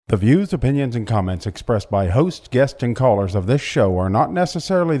The views, opinions, and comments expressed by hosts, guests, and callers of this show are not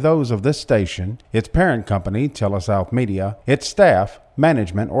necessarily those of this station, its parent company, Telesouth Media, its staff,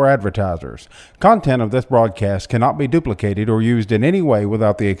 management, or advertisers. Content of this broadcast cannot be duplicated or used in any way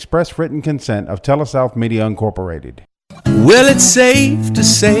without the express written consent of Telesouth Media Incorporated. Well, it's safe to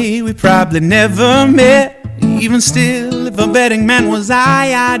say we probably never met. Even still, if a betting man was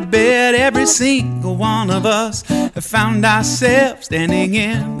I'd bet every single one of us have found ourselves standing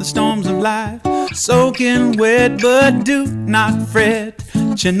in the storms of life, soaking wet, but do not fret.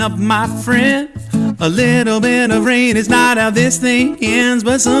 Chin up, my friend. A little bit of rain is not how this thing ends,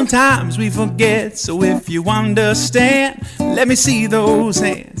 but sometimes we forget. So if you understand, let me see those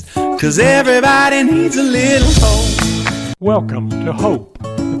hands, 'cause everybody needs a little hope. Welcome to Hope,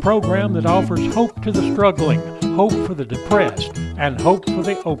 the program that offers hope to the struggling, hope for the depressed, and hope for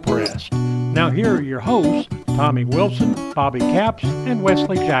the oppressed. Now here are your hosts, Tommy Wilson, Bobby Capps, and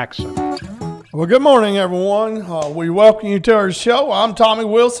Wesley Jackson. Well, good morning, everyone. We welcome you to our show. I'm Tommy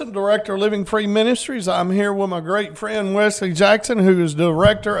Wilson, Director of Living Free Ministries. I'm here with my great friend Wesley Jackson, who is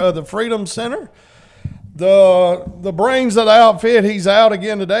Director of the Freedom Center. The brains of the outfit, he's out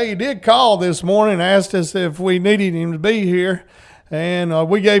again today. He did call this morning and asked us if we needed him to be here, and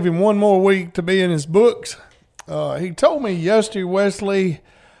we gave him one more week to be in his books. He told me yesterday, Wesley,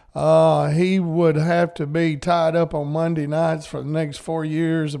 he would have to be tied up on Monday nights for the next 4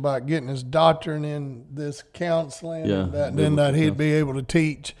 years about getting his doctorate in this counseling, and that he'd be able to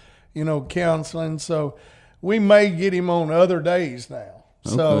teach, counseling. So we may get him on other days now.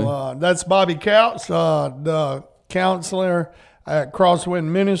 Okay. So that's Bobby Couch, the counselor at Crosswind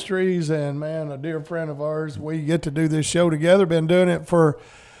Ministries, and man, a dear friend of ours. We get to do this show together. Been doing it for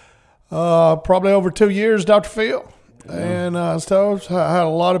probably over 2 years, Dr. Phil. Yeah. And so I had a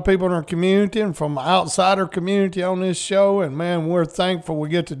lot of people in our community and from outside our community on this show. And man, we're thankful we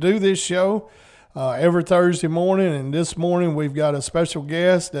get to do this show every Thursday morning. And this morning we've got a special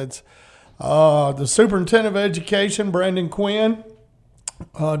guest that's the Superintendent of Education, Brandon Quinn.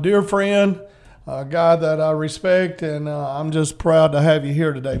 Dear friend, a guy that I respect, and I'm just proud to have you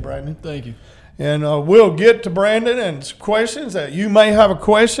here today, Brandon. Thank you. And we'll get to Brandon and questions that you may have a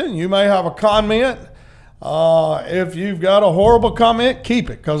question, you may have a comment. If you've got a horrible comment,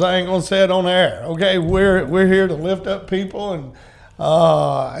 keep it, because I ain't going to say it on the air. Okay, we're here to lift up people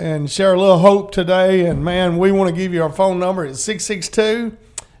and share a little hope today. And man, we want to give you our phone number. It's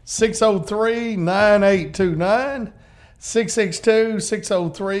 662-603-9829.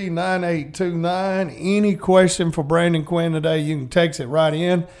 662-603-9829. Any question for Brandon Quinn today, you can text it right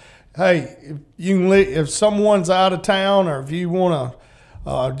in. Hey, if someone's out of town, or if you want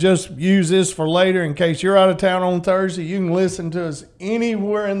to just use this for later in case you're out of town on Thursday, you can listen to us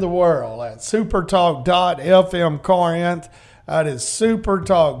anywhere in the world at SuperTalk.fm Corinth. That is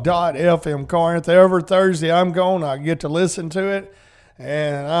SuperTalk.fm Corinth. Every Thursday I'm gone, I get to listen to it.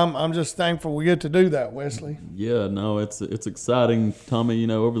 And I'm just thankful we get to do that, Wesley. Yeah, no, it's exciting, Tommy.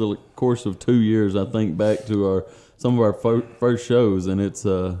 Over the course of 2 years, I think back to some of our first shows, and it's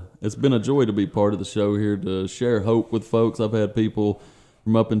been a joy to be part of the show here to share hope with folks. I've had people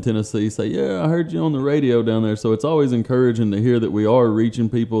from up in Tennessee say, "Yeah, I heard you on the radio down there." So it's always encouraging to hear that we are reaching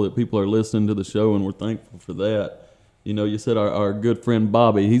people, that people are listening to the show, and we're thankful for that. You said our good friend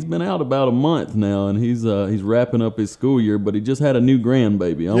Bobby, he's been out about a month now, and he's wrapping up his school year, but he just had a new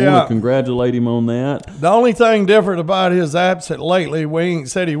grandbaby. I want to congratulate him on that. The only thing different about his absence lately, we ain't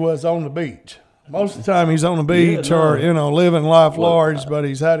said he was on the beach. Most of the time he's on the beach or, living life large, but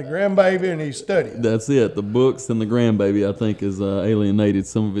he's had a grandbaby and he's studying. That's it. The books and the grandbaby, I think, has alienated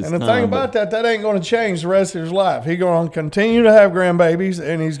some of his time. And the thing about that ain't going to change the rest of his life. He's going to continue to have grandbabies,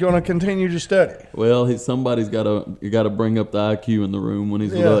 and he's going to continue to study. Well, somebody's got to bring up the IQ in the room when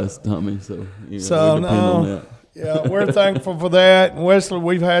he's with us, Tommy. So we depend on that. Yeah, we're thankful for that. And Wesley,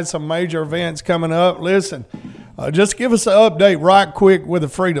 we've had some major events coming up. Listen, just give us an update right quick with the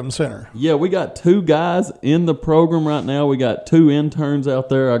Freedom Center. Yeah, we got 2 guys in the program right now. We got 2 interns out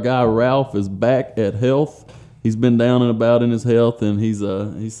there. Our guy Ralph is back at health. He's been down and about in his health, and he's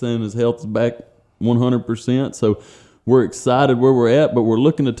saying his health is back 100%. So we're excited where we're at, but we're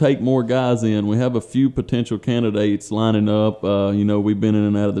looking to take more guys in. We have a few potential candidates lining up. We've been in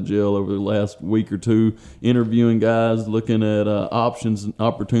and out of the jail over the last week or two, interviewing guys, looking at options and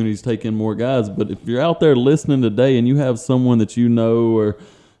opportunities, taking more guys. But if you're out there listening today and you have someone that you know or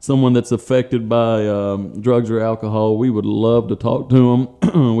someone that's affected by drugs or alcohol, we would love to talk to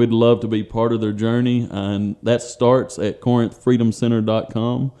them. We'd love to be part of their journey, and that starts at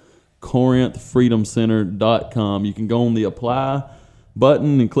CorinthFreedomCenter.com. CorinthFreedomCenter.com. You can go on the apply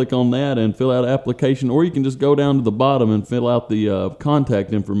button and click on that and fill out an application, or you can just go down to the bottom and fill out the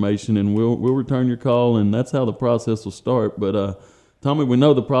contact information, and we'll return your call, and that's how the process will start. But Tommy, we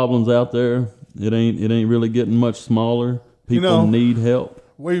know the problem's out there. It ain't really getting much smaller. People need help.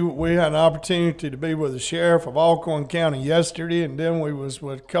 We had an opportunity to be with the sheriff of Alcorn County yesterday, and then we was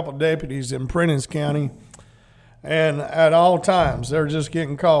with a couple deputies in Prentice County. And at all times, they're just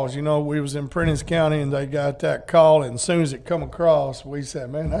getting calls. We was in Prentice County, and they got that call, and as soon as it come across, we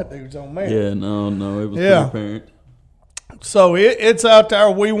said, man, that dude's on man. Yeah, no, it was pretty apparent. So it's out there.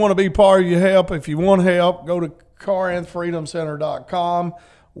 We want to be part of your help. If you want help, go to CorinthFreedomCenter.com.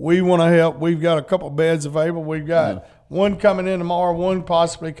 We want to help. We've got a couple beds available. We've got one coming in tomorrow, one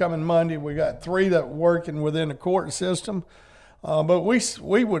possibly coming Monday. We got 3 that are working within the court system. But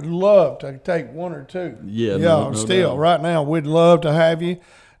we would love to take 1 or 2. Yeah, no still, doubt. right now, we'd love to have you.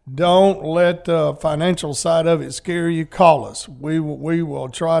 Don't let the financial side of it scare you. Call us. We will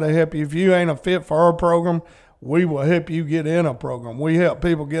try to help you. If you ain't a fit for our program, we will help you get in a program. We help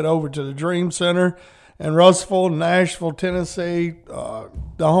people get over to the Dream Center in Russellville, Nashville, Tennessee, the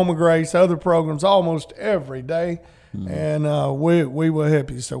Home of Grace, other programs almost every day. And we will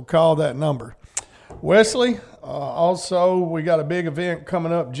help you. So call that number. Wesley, also, we got a big event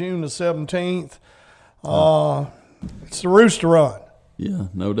coming up June the 17th. It's the Rooster Run. Yeah,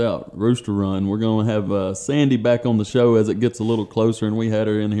 no doubt. Rooster Run. We're going to have Sandy back on the show as it gets a little closer, and we had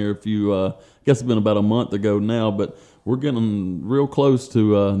her in here I guess it's been about a month ago now, but we're getting real close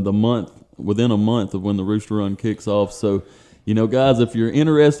to within a month of when the Rooster Run kicks off. So, guys, if you're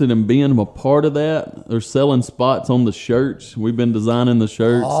interested in being a part of that, they're selling spots on the shirts. We've been designing the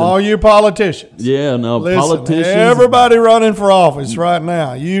shirts. All you politicians. Yeah, no, Listen, politicians. Everybody running for office right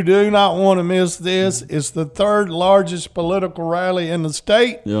now. You do not want to miss this. It's the 3rd largest political rally in the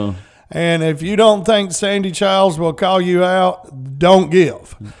state. Yeah. And if you don't think Sandy Childs will call you out, don't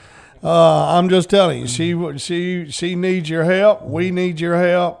give. I'm just telling you, she needs your help. We need your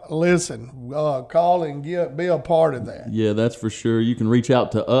help. Listen, call and be a part of that. Yeah, that's for sure. You can reach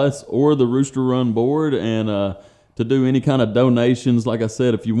out to us or the Rooster Run board and to do any kind of donations. Like I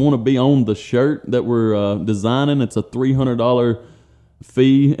said, if you want to be on the shirt that we're designing, it's a $300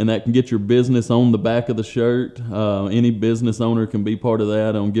 fee, and that can get your business on the back of the shirt. Any business owner can be part of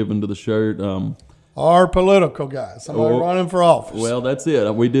that on giving to the shirt. Our political guy, somebody running for office. Well, that's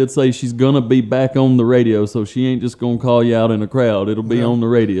it. We did say she's going to be back on the radio, so she ain't just going to call you out in a crowd. It'll be on the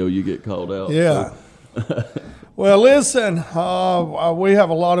radio you get called out. Yeah. So. Well, listen, we have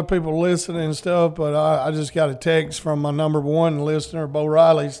a lot of people listening and stuff, but I just got a text from my number 1 listener. Bo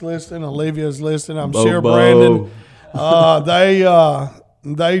Riley's listening. Olivia's listening. I'm sure Brandon.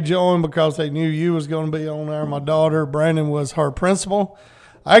 They joined because they knew you was going to be on there. My daughter, Brandon, was her principal.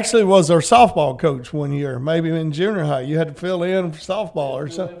 Actually was our softball coach one year, maybe in junior high. You had to fill in for softball or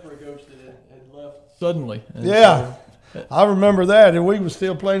something. For a coach that had left suddenly. And yeah, so, I remember that, and we were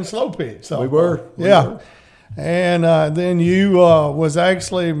still playing slow pitch. So we were. And then you was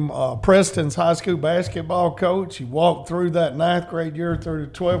actually Preston's high school basketball coach. You walked through that 9th grade year through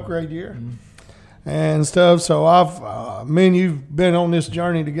the 12th grade year. And stuff. So me and you've been on this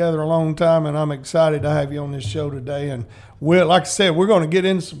journey together a long time, and I'm excited to have you on this show today. And like I said, we're going to get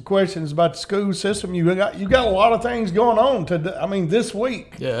into some questions about the school system. You got a lot of things going on today. I mean, this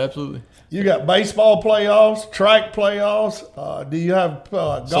week. Yeah, absolutely. You got baseball playoffs, track playoffs. Do you have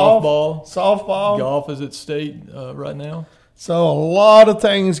golf? Softball. Golf is at state right now. So a lot of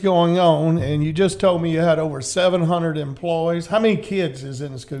things going on, and you just told me you had over 700 employees. How many kids is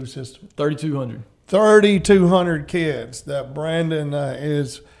in the school system? 3,200. 3,200 kids that Brandon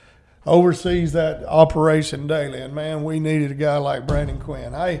oversees that operation daily. And, man, we needed a guy like Brandon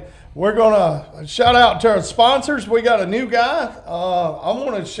Quinn. Hey, we're going to shout out to our sponsors. We got a new guy. I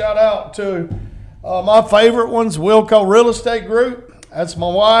want to shout out to my favorite ones, Wilco Real Estate Group. That's my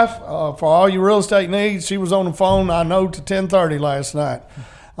wife. For all your real estate needs, she was on the phone, I know, to 10:30 last night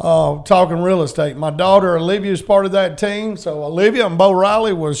talking real estate. My daughter, Olivia, is part of that team. So Olivia and Bo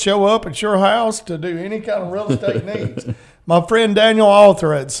Riley will show up at your house to do any kind of real estate needs. My friend Daniel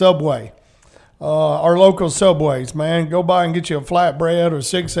Arthur at Subway, our local Subways, man. Go by and get you a flatbread or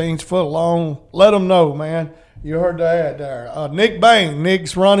 6-inch foot long. Let them know, man. You heard the ad there. Nick Bain.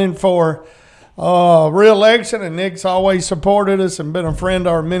 Nick's running for re-election, and Nick's always supported us and been a friend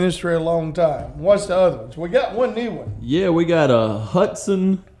of our ministry a long time. What's the other ones? We got one new one. Yeah, we got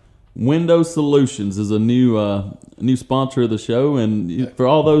Hudson Window Solutions is a new sponsor of the show, and for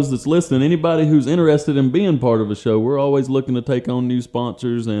all those that's listening, anybody who's interested in being part of a show, we're always looking to take on new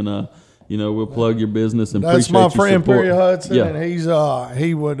sponsors, and we'll plug your business and that's appreciate my friend your support. Perry Hudson, and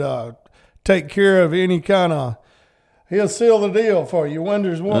he would take care of any kind of. He'll seal the deal for you.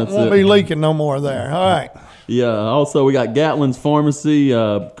 Windows won't That's it. be leaking no more there. All right. Yeah, also we got Gatlin's Pharmacy,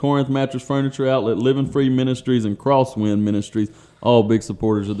 Corinth Mattress Furniture Outlet, Living Free Ministries, and Crosswind Ministries, all big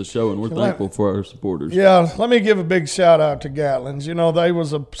supporters of the show, and we're thankful for our supporters. Yeah, let me give a big shout out to Gatlin's. You know, they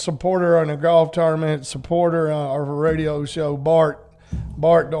was a supporter on a golf tournament, supporter of a radio show. Bart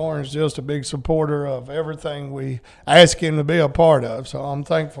Dorn's just a big supporter of everything we ask him to be a part of, so I'm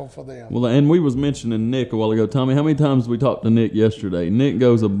thankful for them. Well, and we was mentioning Nick a while ago. Tommy, how many times we talked to Nick yesterday? Nick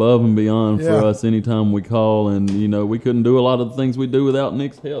goes above and beyond for us anytime we call, and, you know, we couldn't do a lot of the things we do without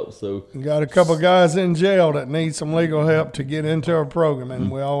Nick's help. So We got a couple guys in jail that need some legal help to get into our program,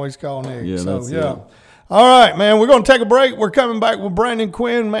 and we always call Nick. Yeah, so, that's yeah. it. All right, man, we're going to take a break. We're coming back with Brandon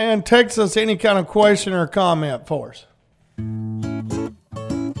Quinn, man. Text us any kind of question or comment for us.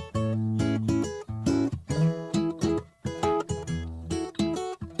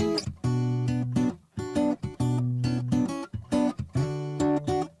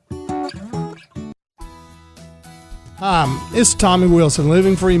 Hi, it's Tommy Wilson,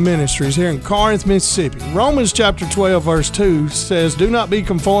 Living Free Ministries here in Corinth, Mississippi. Romans chapter 12, verse 2 says, "Do not be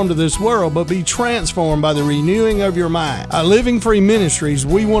conformed to this world, but be transformed by the renewing of your mind." At Living Free Ministries,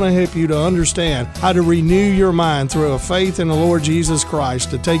 we want to help you to understand how to renew your mind through a faith in the Lord Jesus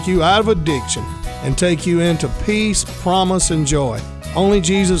Christ to take you out of addiction and take you into peace, promise, and joy. Only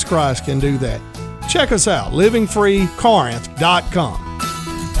Jesus Christ can do that. Check us out, livingfreecorinth.com.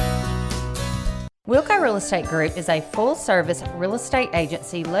 Wilco Real Estate Group is a full-service real estate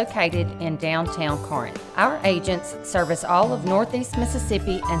agency located in downtown Corinth. Our agents service all of Northeast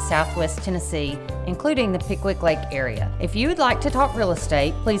Mississippi and Southwest Tennessee, including the Pickwick Lake area. If you would like to talk real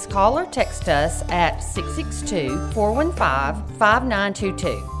estate, please call or text us at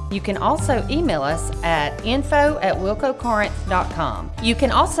 662-415-5922. You can also email us at info@wilcocorinth.com. You can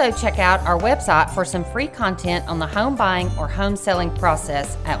also check out our website for some free content on the home buying or home selling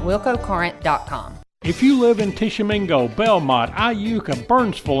process at wilcocorinth.com. If you live in Tishomingo, Belmont, Iuka,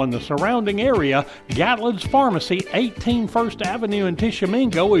 Burnsville, and the surrounding area, Gatlin's Pharmacy, 18 First Avenue in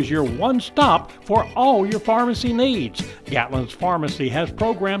Tishomingo is your one stop for all your pharmacy needs. Gatlin's Pharmacy has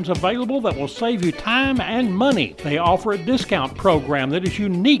programs available that will save you time and money. They offer a discount program that is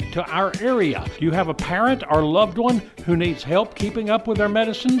unique to our area. Do you have a parent or loved one who needs help keeping up with their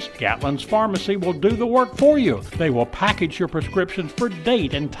medicines? Gatlin's Pharmacy will do the work for you. They will package your prescriptions for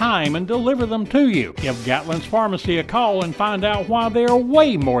date and time and deliver them to you. Give Gatlin's Pharmacy a call and find out why they are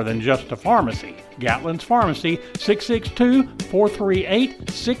way more than just a pharmacy. Gatlin's Pharmacy,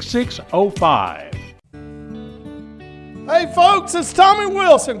 662-438-6605. Hey folks, it's Tommy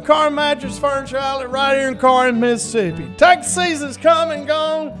Wilson, Corinth Mattress Furniture Outlet right here in Corinth, Mississippi. Tax season's come and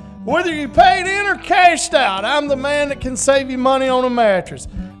gone. Whether you paid in or cashed out, I'm the man that can save you money on a mattress.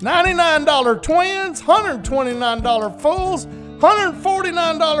 $99 twins, $129 fulls,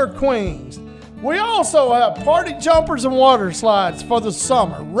 $149 queens. We also have party jumpers and water slides for the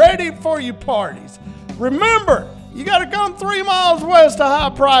summer, ready for your parties. Remember, you got to come 3 miles west of high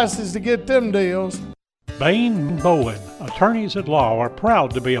prices to get them deals. Bain & Bowen, attorneys at law, are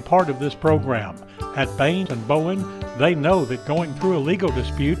proud to be a part of this program. At Bain & Bowen, they know that going through a legal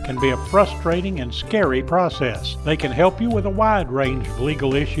dispute can be a frustrating and scary process. They can help you with a wide range of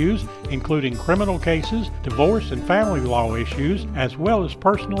legal issues, including criminal cases, divorce and family law issues, as well as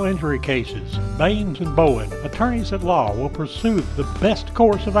personal injury cases. Bain & Bowen, attorneys at law, will pursue the best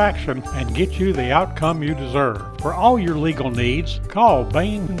course of action and get you the outcome you deserve. For all your legal needs, call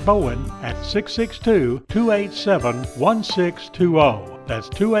Bain & Bowen at 662-287-1620. That's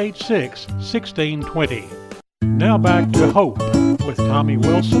 286-1620. Now back to Hope with Tommy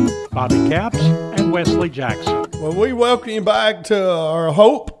Wilson, Bobby Capps, and Wesley Jackson. Well, we welcome you back to our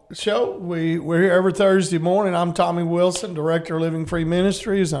Hope show. We're here every Thursday morning. I'm Tommy Wilson, Director of Living Free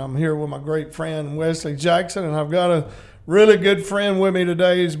Ministries. I'm here with my great friend Wesley Jackson, and I've got a really good friend with me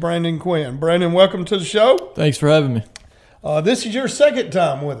today is Brandon Quinn. Brandon, welcome to the show. Thanks for having me. This is your second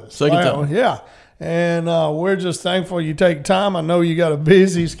time with us. Second time. Yeah. And we're just thankful you take time. I know you got a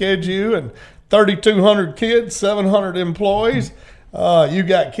busy schedule and 3,200 kids, 700 employees. You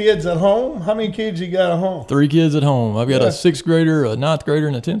got kids at home. How many kids you got at home? 3 kids at home. I've got a 6th grader, a 9th grader,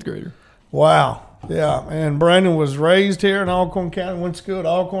 and a 10th grader. Wow. Yeah. And Brandon was raised here in Alcorn County, went to school at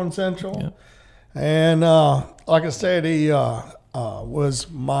Alcorn Central. Yep. And like I said, he was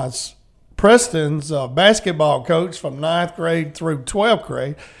my Preston's basketball coach from 9th grade through 12th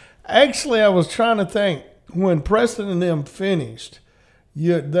grade. Actually, I was trying to think when Preston and them finished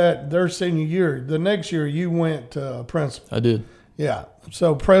their senior year, the next year you went to Princeton. I did. Yeah.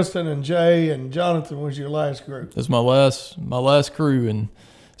 So Preston and Jay and Jonathan was your last group. That's my last crew, and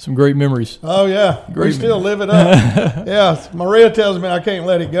some great memories. Oh, yeah. Great We still live it up. Yeah. Maria tells me I can't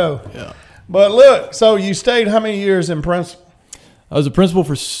let it go. Yeah. But look, so you stayed how many years in principal? I was a principal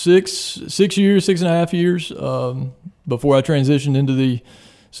for 6 years, 6.5 years, before I transitioned into the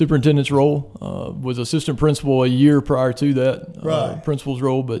superintendent's role. Was assistant principal a year prior to that principal's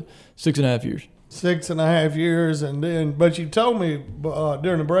role, but 6.5 years. 6.5 years, and then, but you told me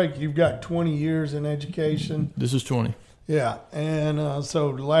during the break you've got 20 years in education. This is 20. Yeah, and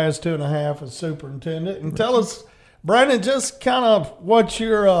so the last 2.5 as superintendent. And tell us, Brandon, just kind of what's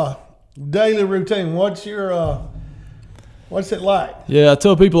your daily routine? What's it like? Yeah, I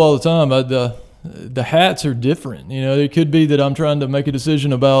tell people all the time, the hats are different. You know, it could be that I'm trying to make a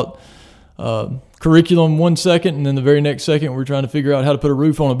decision about curriculum 1 second, and then the very next second we're trying to figure out how to put a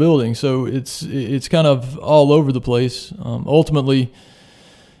roof on a building. So it's kind of all over the place. Ultimately,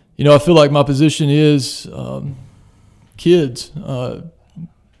 you know, I feel like my position is kids.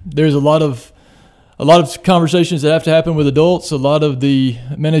 There's a lot of conversations that have to happen with adults, a lot of the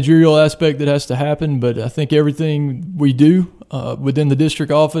managerial aspect that has to happen, but I think everything we do within the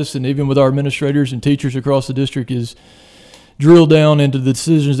district office and even with our administrators and teachers across the district is drill down into the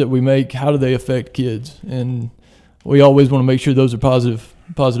decisions that we make. How do they affect kids? And we always want to make sure those are positive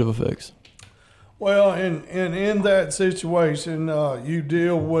effects. Well, and in that situation, you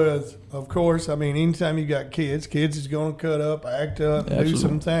deal with, of course, I mean, anytime you got kids is going to cut up, act up, Absolutely. Do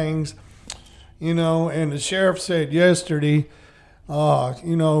some things. You know, and the sheriff said yesterday,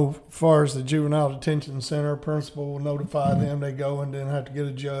 you know, as far as the juvenile detention center, principal will notify them. They go and then have to get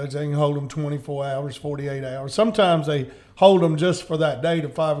a judge. They can hold them 24 hours, 48 hours. Sometimes they hold them just for that day to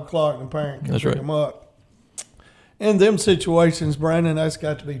 5 o'clock, and the parent can pick them up. In them situations, Brandon, that's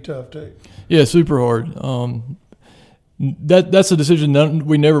got to be tough too. Yeah, super hard. That's a decision that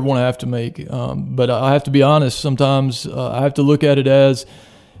we never want to have to make. But I have to be honest. Sometimes I have to look at it as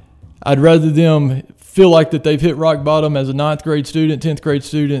I'd rather them feel like that they've hit rock bottom as a 9th grade student, 10th grade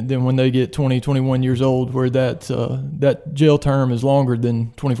student than when they get 20, 21 years old, where that jail term is longer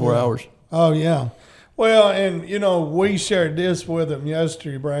than 24 hours. Oh, yeah. Well, and, you know, we shared this with them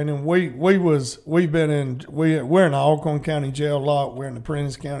yesterday, Brandon. We're in the Alcorn County jail lot. We're in the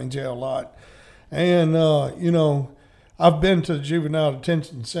Prentice County jail lot. And, you know, I've been to the juvenile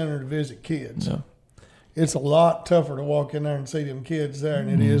detention center to visit kids. Yeah. It's a lot tougher to walk in there and see them kids there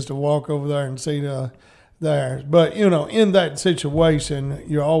than it is to walk over there and see theirs. But, you know, in that situation,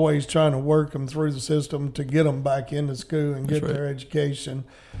 you're always trying to work them through the system to get them back into school and get their education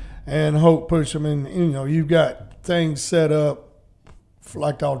and hope push them in. You know, you've got things set up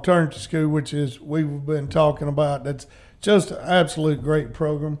like the alternative school, which is we've been talking about. That's just an absolute great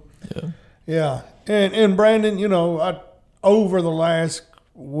program. Yeah. And Brandon, you know, over the last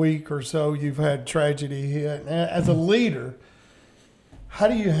week or so, you've had tragedy hit. As a leader, how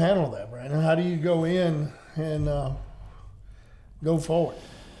do you handle that, Brandon? How do you go in and go forward?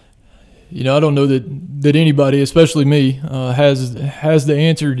 You know, I don't know that anybody, especially me, has the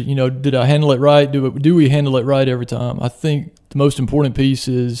answer. You know, did I handle it right? Do we handle it right every time? I think the most important piece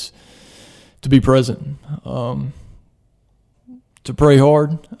is to be present, to pray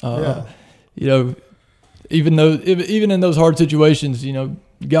hard. You know, even in those hard situations, you know,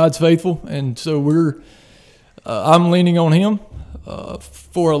 God's faithful, and so I'm leaning on Him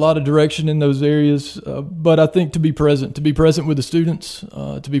for a lot of direction in those areas. But I think to be present with the students,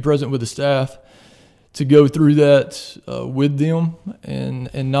 to be present with the staff, to go through that with them,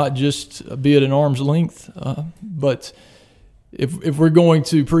 and not just be at an arm's length. But if we're going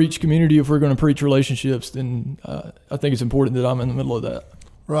to preach community, if we're going to preach relationships, then I think it's important that I'm in the middle of that.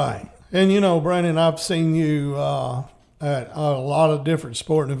 Right. And, you know, Brandon, I've seen you at a lot of different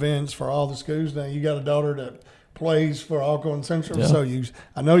sporting events for all the schools. Now, you got a daughter that plays for Alcorn Central, so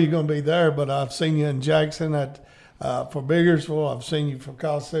I know you're going to be there, but I've seen you in Jackson for Biggersville. I've seen you for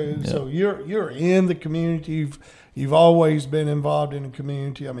Kossuth. So you're in the community. You've always been involved in the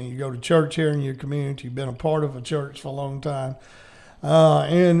community. I mean, you go to church here in your community. You've been a part of a church for a long time.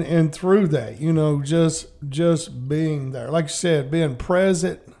 And through that, you know, just being there. Like you said, being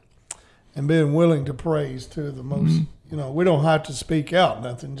present and being willing to praise to the most, you know, we don't have to speak out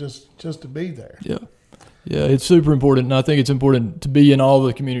nothing, just to be there. Yeah, it's super important, and I think it's important to be in all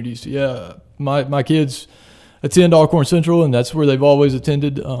the communities. Yeah, my kids attend Alcorn Central, and that's where they've always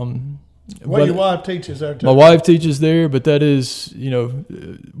attended. Well, your wife teaches there too. My wife teaches there, but that is, you know,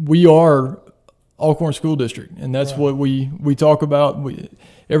 we are Alcorn School District, and that's what we talk about.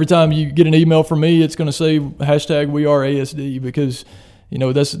 Every time you get an email from me, it's going to say #WeAreASD, because, you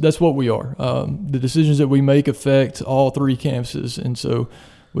know, that's what we are. The decisions that we make affect all 3 campuses, and so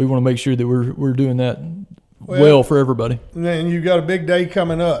we want to make sure that we're doing that well for everybody. And then you got a big day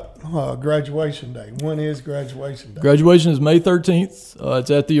coming up, graduation day. When is graduation day? Graduation is May 13th.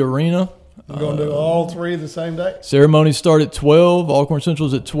 It's at the arena. We're going to do all three the same day? Ceremonies start at 12. Alcorn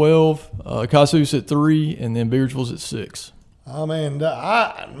Central's at 12. Casus at 3. And then Beardsville's at 6. I mean,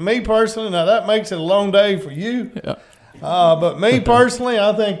 me personally, now that makes it a long day for you. Yeah. But me personally,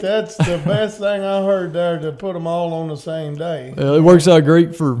 I think that's the best thing I heard there, to put them all on the same day. It works out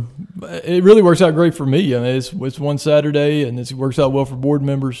great it really works out great for me. I mean, it's one Saturday, and it works out well for board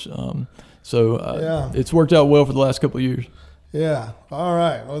members. It's worked out well for the last couple of years. Yeah. All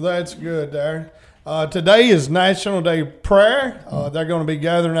right. Well, that's good there. Today is National Day of Prayer. They're going to be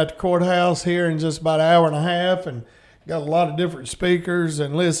gathering at the courthouse here in just about an hour and a half, and got a lot of different speakers.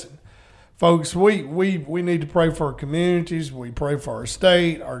 And listen, folks, we need to pray for our communities. We pray for our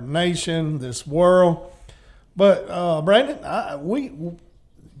state, our nation, this world. But Brandon,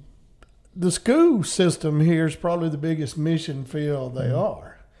 the school system here is probably the biggest mission field they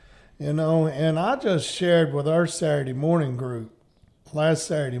are. You know, and I just shared with our Saturday morning group last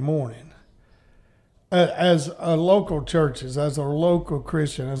Saturday morning, as a local churches, as a local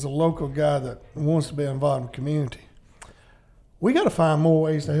Christian, as a local guy that wants to be involved in the community, we got to find more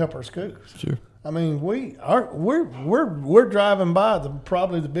ways to help our schools. Sure. I mean, we're driving by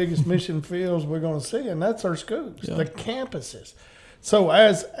probably the biggest mission fields we're going to see, and that's our schools, the campuses. So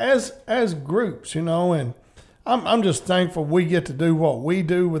as groups, you know, and I'm just thankful we get to do what we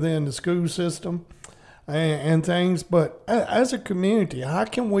do within the school system and things. But as a community, how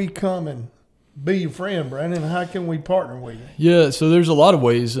can we come and be your friend, Brandon? How can we partner with you? Yeah, so there's a lot of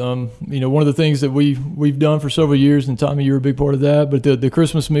ways. One of the things that we've done for several years, and Tommy, you're a big part of that, but the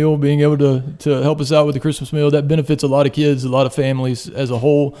Christmas meal, being able to help us out with the Christmas meal, that benefits a lot of kids, a lot of families as a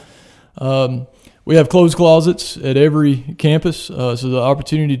whole. We have clothes closets at every campus, so the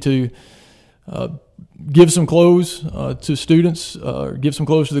opportunity to give some clothes to students, give some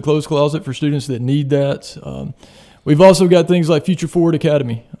clothes to the clothes closet for students that need that. We've also got things like Future Forward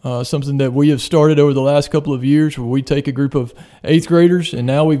Academy, something that we have started over the last couple of years, where we take a group of 8th graders, and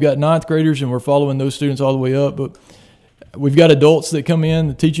now we've got 9th graders, and we're following those students all the way up. But we've got adults that come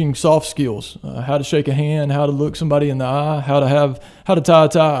in teaching soft skills, how to shake a hand, how to look somebody in the eye, how to tie a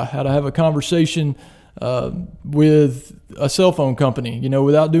tie, how to have a conversation with a cell phone company, you know,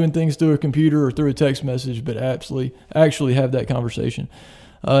 without doing things through a computer or through a text message, but actually have that conversation.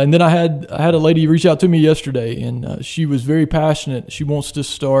 And then I had a lady reach out to me yesterday, and she was very passionate. She wants to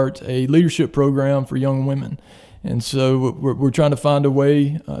start a leadership program for young women. And so we're trying to find a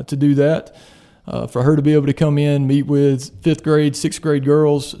way to do that, for her to be able to come in, meet with 5th grade, 6th grade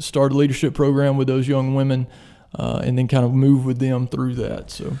girls, start a leadership program with those young women, and then kind of move with them through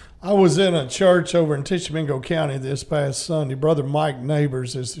that. So I was in a church over in Tishomingo County this past Sunday. Brother Mike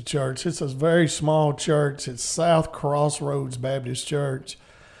Neighbors is the church. It's a very small church. It's South Crossroads Baptist Church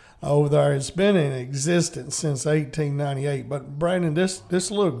over there. It's been in existence since 1898. But Brandon, this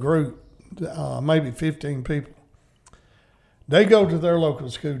little group, maybe 15 people, they go to their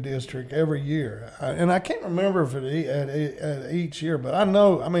local school district every year. And I can't remember if at each year, but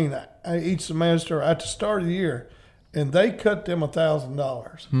each semester at the start of the year, and they cut them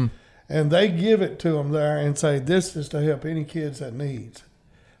 $1,000. And they give it to them there and say, this is to help any kids that needs.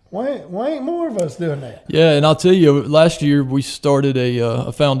 Why ain't more of us doing that? Yeah, and I'll tell you, last year we started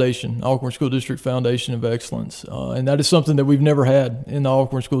a foundation, Alcorn School District Foundation of Excellence, and that is something that we've never had in the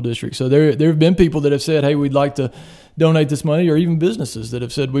Alcorn School District. So there have been people that have said, hey, we'd like to donate this money, or even businesses that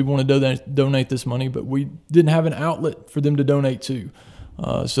have said we want to donate this money, but we didn't have an outlet for them to donate to.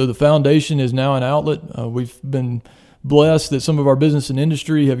 So the foundation is now an outlet. We've been blessed that some of our business and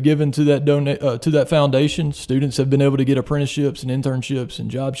industry have given to that foundation. Students have been able to get apprenticeships and internships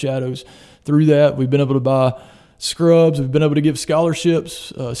and job shadows through that. We've been able to buy scrubs. We've been able to give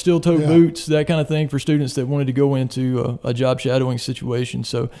scholarships, steel-toe boots, that kind of thing for students that wanted to go into a job shadowing situation.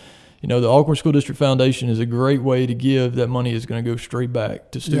 So, you know, the Alcorn School District Foundation is a great way to give. That money is going to go straight back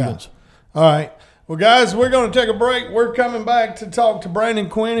to students. Yeah. All right. Well, guys, we're going to take a break. We're coming back to talk to Brandon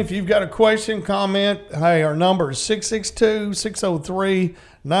Quinn. If you've got a question, comment, hey, our number is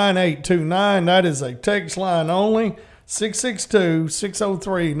 662-603-9829. That is a text line only,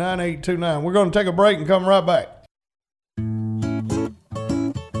 662-603-9829. We're going to take a break and come right back.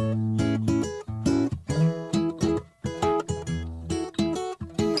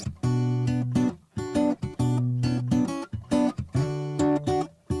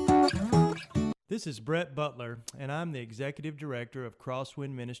 This is Brett Butler, and I'm the Executive Director of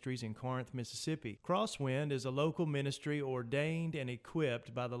Crosswind Ministries in Corinth, Mississippi. Crosswind is a local ministry ordained and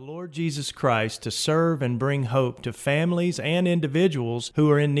equipped by the Lord Jesus Christ to serve and bring hope to families and individuals who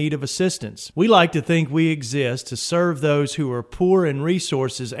are in need of assistance. We like to think we exist to serve those who are poor in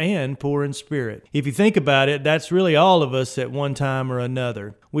resources and poor in spirit. If you think about it, that's really all of us at one time or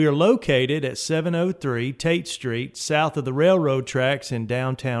another. We are located at 703 Tate Street, south of the railroad tracks in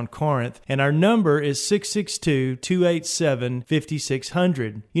downtown Corinth, and our number is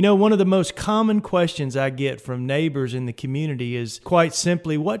 662-287-5600. You know, one of the most common questions I get from neighbors in the community is quite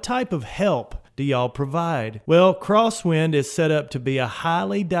simply, what type of help do y'all provide? Well, Crosswind is set up to be a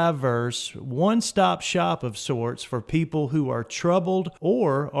highly diverse, one-stop shop of sorts for people who are troubled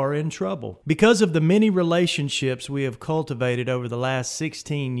or are in trouble. Because of the many relationships we have cultivated over the last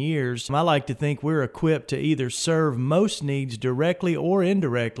 16 years, I like to think we're equipped to either serve most needs directly or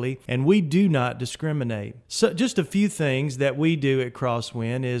indirectly, and we do not discriminate. So just a few things that we do at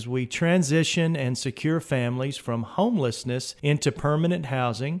Crosswind is we transition and secure families from homelessness into permanent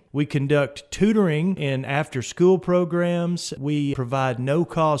housing. We conduct tutoring in after-school programs. We provide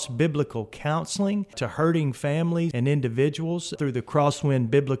no-cost biblical counseling to hurting families and individuals through the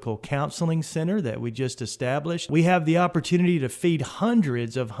Crosswind Biblical Counseling Center that we just established. We have the opportunity to feed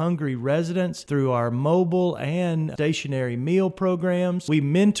hundreds of hungry residents through our mobile and stationary meal programs. We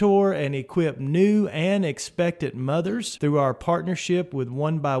mentor and equip new and expectant mothers through our partnership with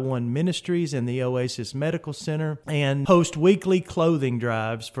 1x1 Ministries and the Oasis Medical Center, and host weekly clothing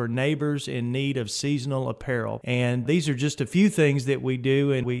drives for neighbors in need of seasonal apparel. And these are just a few things that we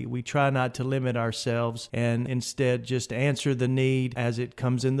do, and we try not to limit ourselves and instead just answer the need as it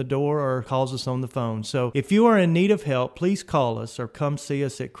comes in the door or calls us on the phone. So if you are in need of help, please call us or come see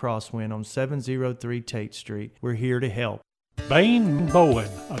us at Crosswind on 703 Tate Street. We're here to help. Bain & Bowen,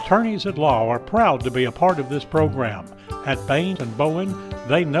 attorneys at law, are proud to be a part of this program. At Bain & Bowen,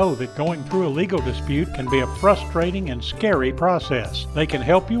 they know that going through a legal dispute can be a frustrating and scary process. They can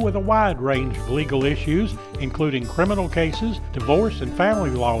help you with a wide range of legal issues, including criminal cases, divorce and family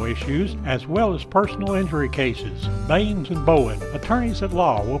law issues, as well as personal injury cases. Bain & Bowen, attorneys at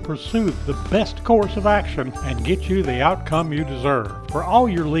law, will pursue the best course of action and get you the outcome you deserve. For all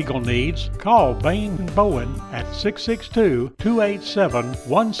your legal needs, call Bain & Bowen at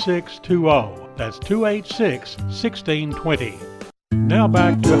 662-287-1620. That's 286-1620. Now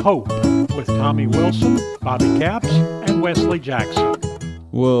back to Hope with Tommy Wilson, Bobby Capps, and Wesley Jackson.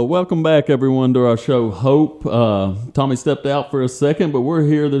 Well, welcome back, everyone, to our show, Hope. Tommy stepped out for a second, but we're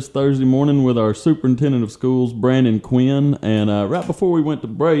here this Thursday morning with our Superintendent of Schools, Brandon Quinn. And right before we went to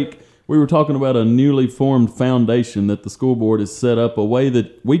break, we were talking about a newly formed foundation that the school board has set up, a way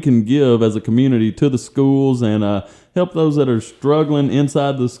that we can give as a community to the schools and help those that are struggling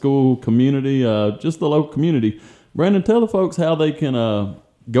inside the school community, just the local community. Brandon, tell the folks how they can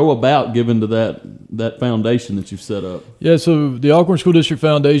go about giving to that foundation that you've set up. Yeah, so the Alcorn School District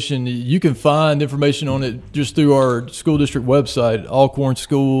Foundation, you can find information on it just through our school district website,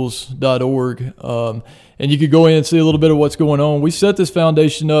 alcornschools.org. And you could go in and see a little bit of what's going on. We set this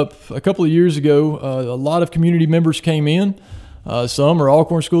foundation up a couple of years ago. A lot of community members came in. Some are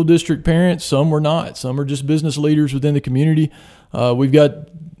Alcorn School District parents, some were not. Some are just business leaders within the community. We've got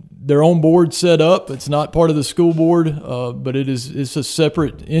their own board set up. It's not part of the school board, but it's a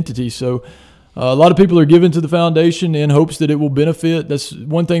separate entity. So a lot of people are giving to the foundation in hopes that it will benefit. That's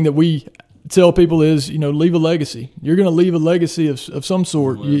one thing that we tell people is, leave a legacy. You're going to leave a legacy of some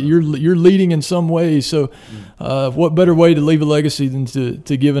sort. You're leading in some way. So what better way to leave a legacy than to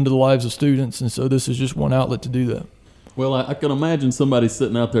give into the lives of students? And so this is just one outlet to do that. Well, I can imagine somebody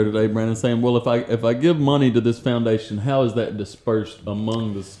sitting out there today, Brandon, saying, well, if I give money to this foundation, how is that dispersed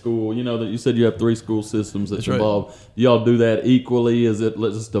among the school? You know, that you said you have 3 school systems that's involved. Right. Do y'all do that equally? Is it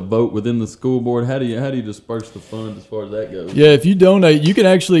just a vote within the school board? How do you disperse the funds as far as that goes? Yeah, if you donate, you can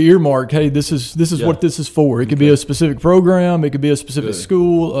actually earmark, hey, this is what this is for. It could be a specific program. It could be a specific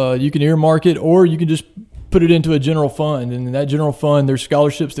school. You can earmark it, or you can just put it into a general fund. And in that general fund, there's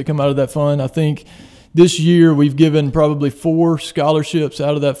scholarships that come out of that fund. I think this year, we've given probably 4 scholarships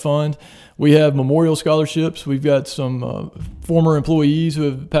out of that fund. We have memorial scholarships. We've got some former employees who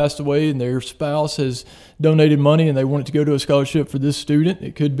have passed away and their spouse has donated money and they want it to go to a scholarship for this student.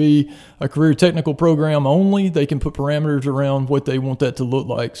 It could be a career technical program only. They can put parameters around what they want that to look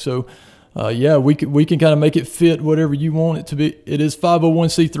like. So, we can kind of make it fit whatever you want it to be. It is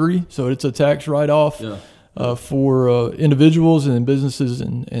 501c3, so it's a tax write-off for individuals and businesses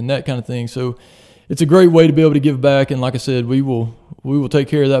and that kind of thing. So it's a great way to be able to give back, and like I said, we will take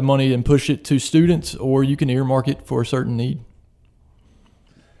care of that money and push it to students, or you can earmark it for a certain need.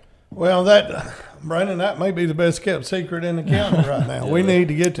 Well, Brandon, that may be the best kept secret in the county right now. We need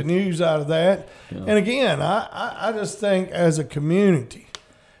to get the news out of that. Yeah. And again, I just think as a community,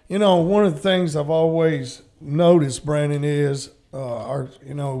 one of the things I've always noticed, Brandon, is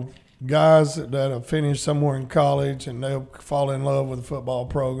guys that have finished somewhere in college and they'll fall in love with the football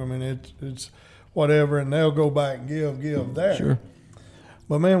program and it's whatever, and they'll go back and give there. Sure.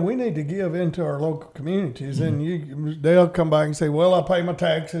 But, man, we need to give into our local communities, and they'll come back and say, well, I pay my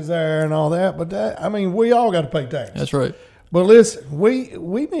taxes there and all that. But, we all got to pay taxes. That's right. But, listen,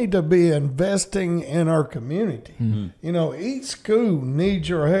 we need to be investing in our community. Mm-hmm. Each school needs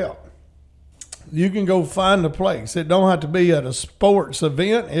your help. You can go find a place. It don't have to be at a sports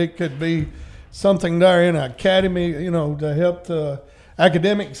event. It could be something there in an academy, to help the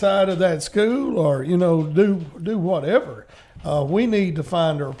academic side of that school or, do whatever. We need to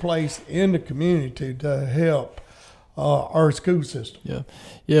find our place in the community to help our school system.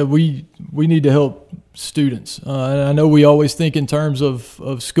 Yeah. We need to help students. And I know we always think in terms of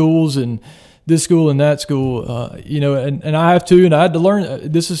schools and this school and that school. And I have to, and I had to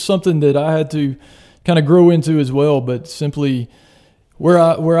learn. This is something that I had to kind of grow into as well. But simply,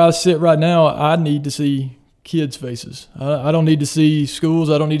 where I sit right now, I need to see kids' faces. I don't need to see schools.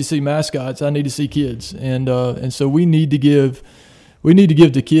 I don't need to see mascots. I need to see kids, and so we need to give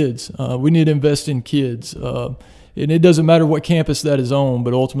to kids. We need to invest in kids, and it doesn't matter what campus that is on,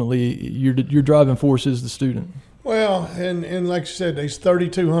 but ultimately your driving force is the student. Well, and like you said, there's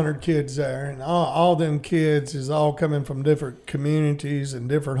 3,200 kids there, and all them kids is all coming from different communities and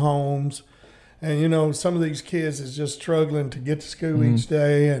different homes. And, some of these kids is just struggling to get to school each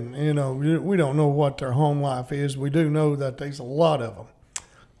day. And, we don't know what their home life is. We do know that there's a lot of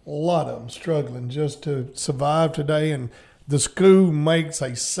them struggling just to survive today. And the school makes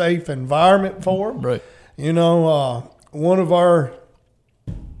a safe environment for them. Right. One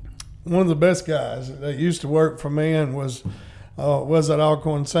of the best guys that used to work for me and was at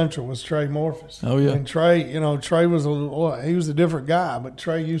Alcorn Central was Trey Morphus. Oh, yeah. And Trey, Trey was he was a different guy, but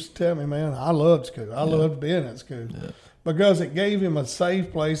Trey used to tell me, man, I loved school. I loved being at school because it gave him a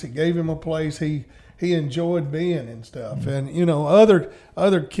safe place. It gave him a place he enjoyed being and stuff. And,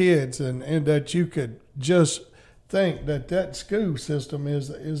 other kids and that you could just think that school system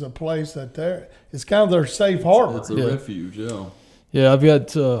is a place that it's kind of their safe harbor. It's a refuge, yeah. Yeah, I've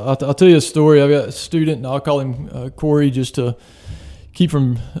got. I'll tell you a story. I've got a student, and I'll call him Corey, just to keep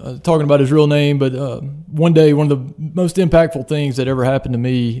from talking about his real name. But one day, one of the most impactful things that ever happened to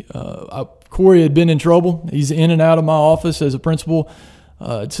me, Corey had been in trouble. He's in and out of my office as a principal.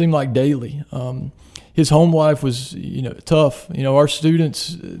 It seemed like daily. His home life was, tough. Our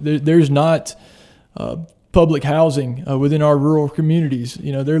students, there's not public housing within our rural communities.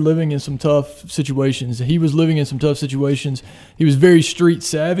 They're living in some tough situations. He was living in some tough situations. He was very street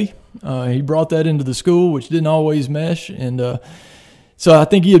savvy. He brought that into the school, which didn't always mesh. And so I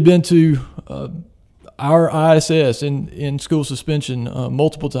think he had been to our ISS in school suspension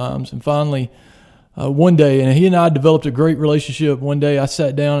multiple times. And finally, one day, and he and I developed a great relationship. One day I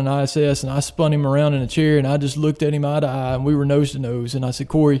sat down in ISS and I spun him around in a chair and I just looked at him eye to eye and we were nose to nose. And I said,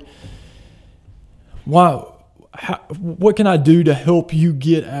 Corey, what can I do to help you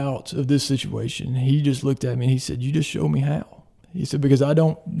get out of this situation? He just looked at me and he said, you just show me how. He said, because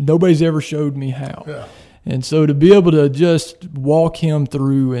nobody's ever showed me how. Yeah. And so to be able to just walk him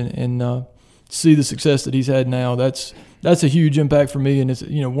through and see the success that he's had now, that's a huge impact for me. And it's,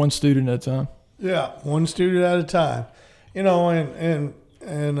 one student at a time. Yeah. One student at a time, and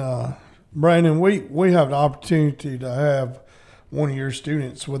Brandon, we have the opportunity to have one of your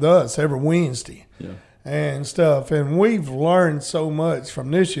students with us every Wednesday and stuff. And we've learned so much from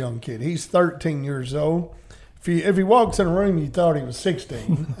this young kid. He's 13 years old. If he walks in a room, you thought he was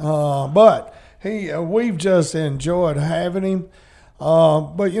 16. But we've just enjoyed having him.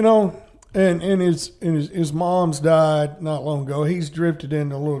 But, and his mom's died not long ago. He's drifted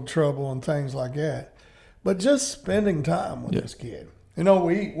into a little trouble and things like that. But just spending time with this kid.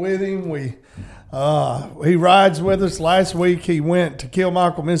 We eat with him. He rides with us. Last week he went to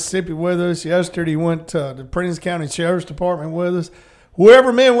Kilmichael, Mississippi with us. Yesterday he went to the Prentice County Sheriff's Department with us.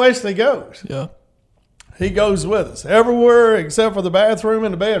 Wherever me and Wesley goes, he goes with us. Everywhere except for the bathroom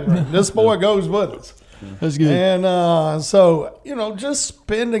and the bedroom. This boy goes with us. That's good. And so, just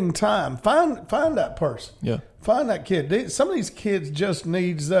spending time. Find that person. Yeah. Find that kid. Some of these kids just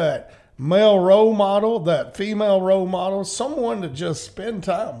needs that male role model, that female role model, someone to just spend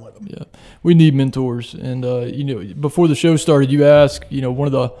time with them. Yeah, we need mentors. And before the show started, you asked,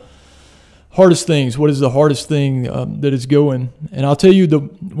 one of hardest things. What is the hardest thing that is going? And I'll tell you,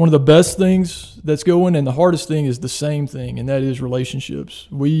 one of the best things that's going and the hardest thing is the same thing, and that is relationships.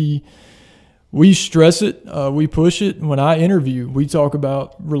 We stress it, we push it. When I interview, we talk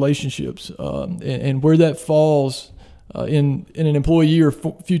about relationships and where that falls in an employee or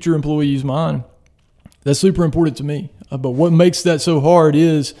future employee's mind. That's super important to me. But what makes that so hard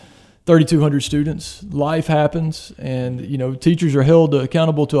is 3,200 students. Life happens, and teachers are held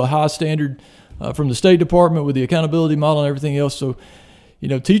accountable to a high standard from the State Department with the accountability model and everything else. So,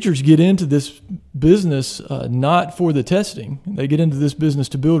 teachers get into this business not for the testing. They get into this business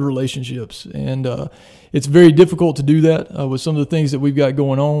to build relationships, and it's very difficult to do that with some of the things that we've got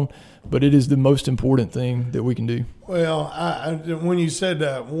going on. But it is the most important thing that we can do. Well, when you said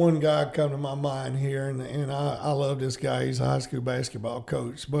that, one guy come to my mind here, and I love this guy. He's a high school basketball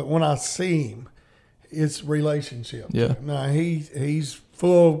coach. But when I see him, it's relationships. Yeah. Now, he's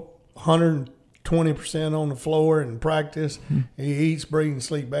full 120% on the floor in practice. Mm-hmm. He eats, breathes, and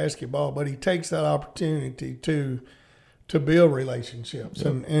sleeps basketball, but he takes that opportunity to build relationships.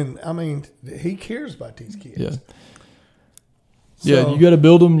 Yep. And I mean, he cares about these kids. Yeah. Yeah, you got to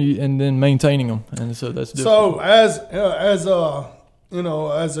build them and then maintaining them, and so that's different. So as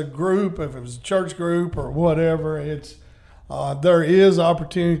a group, if it was a church group or whatever, it's there is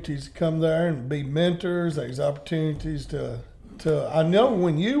opportunities to come there and be mentors. There's opportunities to. I know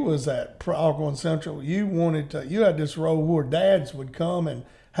when you was at Alcorn Central, you had this role where dads would come and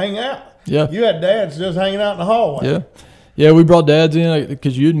hang out. Yeah, you had dads just hanging out in the hallway. Yeah. Yeah, we brought dads in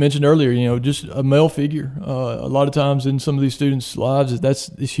because you had mentioned earlier, just a male figure. A lot of times in some of these students' lives,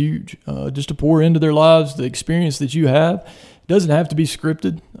 it's huge. Just to pour into their lives, the experience that you have. It doesn't have to be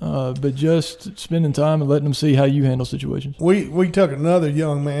scripted, but just spending time and letting them see how you handle situations. We took another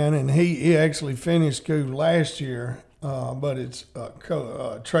young man, and he actually finished school last year, but it's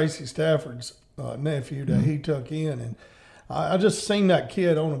Tracy Stafford's nephew that he took in, and I just seen that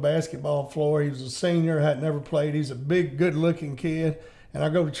kid on the basketball floor. He was a senior, had never played. He's a big, good-looking kid. And I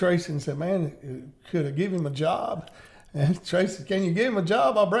go to Tracy and said, man, could I give him a job? And Tracy, can you give him a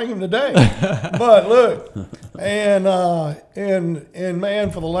job? I'll bring him today. But look, and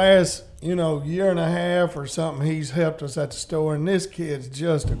man, for the last, year and a half or something, he's helped us at the store. And this kid's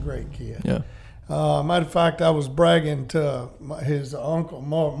just a great kid. Yeah. Matter of fact, I was bragging to his uncle,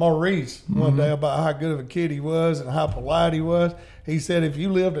 Maurice, one day about how good of a kid he was and how polite he was. He said, if you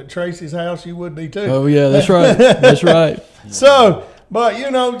lived at Tracy's house, you would be too. Oh, yeah, that's right. That's right. So, but,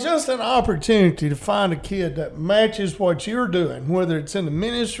 just an opportunity to find a kid that matches what you're doing, whether it's in the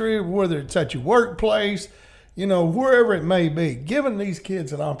ministry, whether it's at your workplace, wherever it may be. Giving these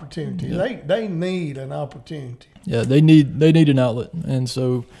kids an opportunity. Yeah. They need an opportunity. Yeah, they need an outlet. And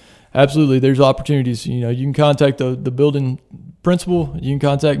so absolutely, there's opportunities. You can contact the building principal. You can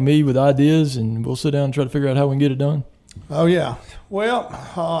contact me with ideas, and we'll sit down and try to figure out how we can get it done. Oh yeah. Well,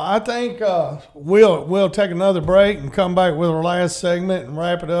 I think we'll take another break and come back with our last segment and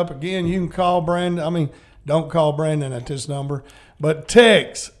wrap it up. Again, you can call Brandon. I mean, don't call Brandon at this number, but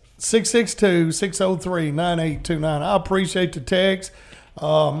text 662-603-9829. I appreciate the text.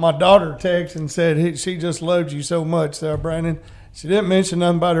 My daughter texted and said she just loves you so much there, Brandon. She didn't mention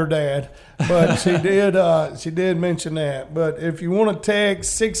nothing about her dad, but she did. She did mention that. But if you want to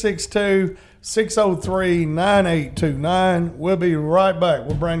text 662-603-9829, we'll be right back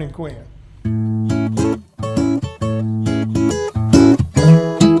with Brandon Quinn.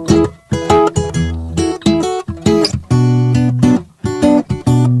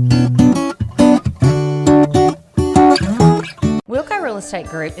 Estate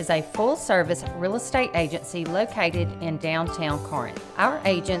Group is a full-service real estate agency located in downtown Corinth. Our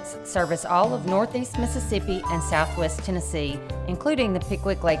agents service all of Northeast Mississippi and Southwest Tennessee, including the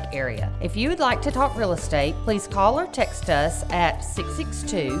Pickwick Lake area. If you would like to talk real estate, please call or text us at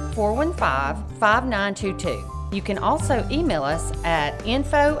 662-415-5922. You can also email us at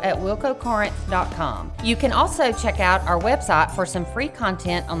info@wilcocorinth.com. You can also check out our website for some free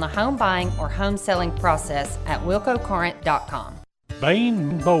content on the home buying or home selling process at wilcocorinth.com.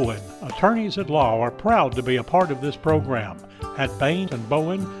 Bain & Bowen, attorneys at law, are proud to be a part of this program. At Bain &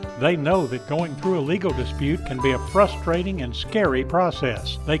 Bowen, they know that going through a legal dispute can be a frustrating and scary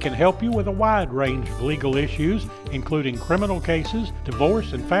process. They can help you with a wide range of legal issues, including criminal cases,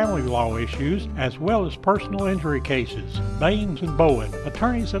 divorce and family law issues, as well as personal injury cases. Bain & Bowen,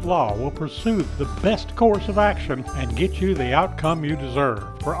 attorneys at law, will pursue the best course of action and get you the outcome you deserve.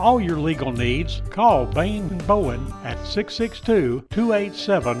 For all your legal needs, call Bain & Bowen at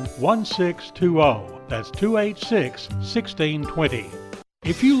 662-287-1620. That's 286-1620.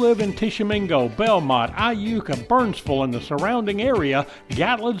 If you live in Tishomingo, Belmont, Iuka, Burnsville, and the surrounding area,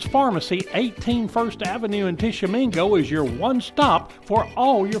 Gatlin's Pharmacy, 18 First Avenue in Tishomingo is your one stop for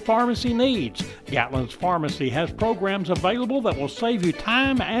all your pharmacy needs. Gatlin's Pharmacy has programs available that will save you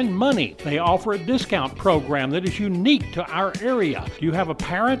time and money. They offer a discount program that is unique to our area. Do you have a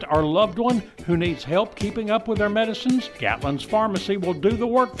parent or loved one who needs help keeping up with their medicines? Gatlin's Pharmacy will do the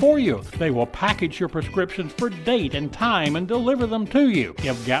work for you. They will package your prescriptions for date and time and deliver them to you.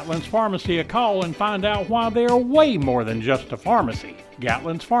 Give Gatlin's Pharmacy a call and find out why they are way more than just a pharmacy.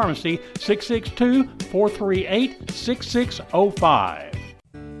 Gatlin's Pharmacy, 662-438-6605.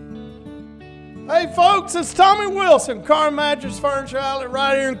 Hey folks, it's Tommy Wilson, Car and Mattress Furniture Outlet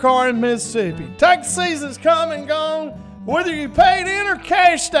right here in Corinth, Mississippi. Tax season's come and gone. Whether you paid in or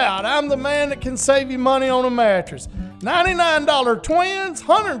cashed out, I'm the man that can save you money on a mattress. $99 twins,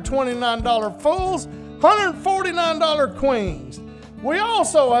 $129 fulls, $149 queens. We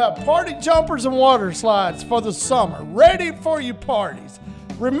also have party jumpers and water slides for the summer, ready for your parties.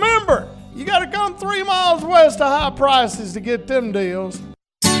 Remember, you got to come 3 miles west of high prices to get them deals.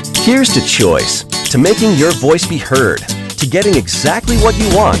 Here's to choice, to making your voice be heard, to getting exactly what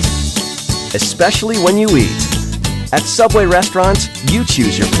you want, especially when you eat. At Subway restaurants, you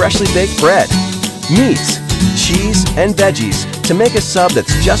choose your freshly baked bread, meats, cheese, and veggies to make a sub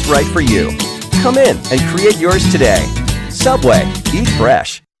that's just right for you. Come in and create yours today. Subway, eat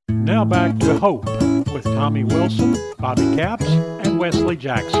fresh. Now back to Hope with Tommy Wilson, Bobby Capps, and Wesley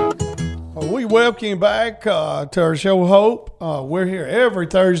Jackson. We welcome you back to our show, Hope. We're here every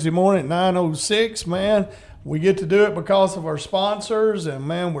Thursday morning at 9:06, man. We get to do it because of our sponsors, and,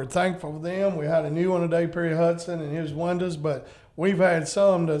 man, we're thankful for them. We had a new one today, Perry Hudson and his windows, but we've had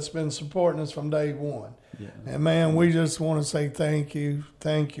some that's been supporting us from day one. Yeah. And, man, we just want to say thank you.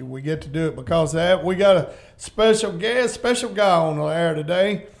 Thank you. We get to do it because of that. We got a special guest, special guy on the air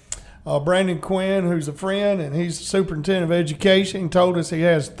today, Brandon Quinn, who's a friend, and he's the Superintendent of Education. He told us he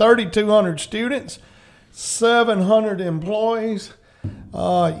has 3,200 students, 700 employees.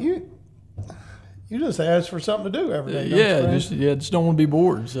 You just ask for something to do every day. Just don't want to be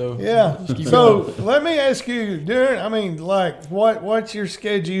bored. So So let me ask you, what's your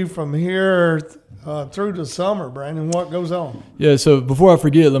schedule from here through the summer, Brandon? What goes on? Yeah. So before I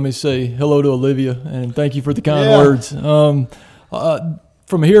forget, let me say hello to Olivia and thank you for the kind words.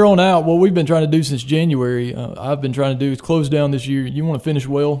 From here on out, what we've been trying to do since January, I've been trying to do is close down this year. You want to finish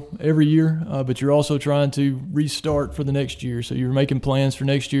well every year, but you're also trying to restart for the next year. So you're making plans for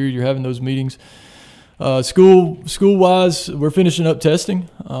next year. You're having those meetings. School-wise, we're finishing up testing.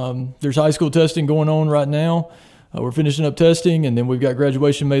 There's high school testing going on right now. We're finishing up testing, and then we've got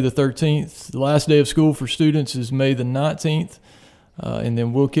graduation May the 13th. The last day of school for students is May the 19th, and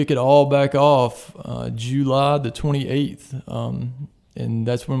then we'll kick it all back off July the 28th. And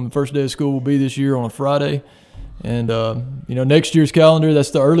that's when the first day of school will be this year on a Friday. And, next year's calendar, that's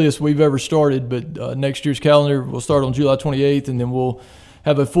the earliest we've ever started, but next year's calendar will start on July 28th, and then we'll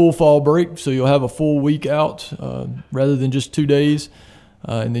have a full fall break, so you'll have a full week out rather than just 2 days.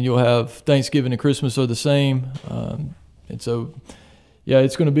 And then you'll have Thanksgiving and Christmas are the same. And so,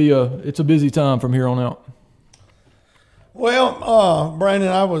 it's going to be it's a busy time from here on out. Well, Brandon,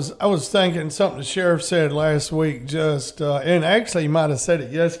 I was thinking something the sheriff said last week, and actually he might have said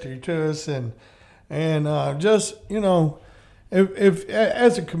it yesterday to us, and if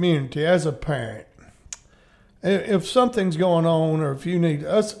as a community, as a parent, if something's going on, or if you need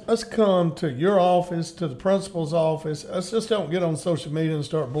us come to your office, to the principal's office, us just don't get on social media and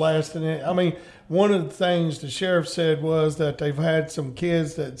start blasting it. I mean, one of the things the sheriff said was that they've had some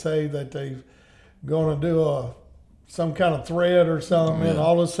kids that say that they've going to do some kind of thread or something, and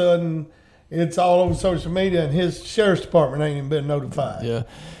all of a sudden it's all over social media, and his sheriff's department ain't even been notified.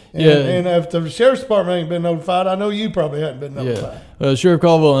 And if the sheriff's department ain't been notified, I know you probably hadn't been notified. Sheriff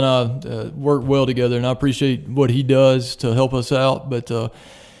Caldwell and I work well together, and I appreciate what he does to help us out. But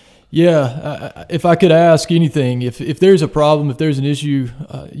if I could ask anything, if there's a problem, if there's an issue,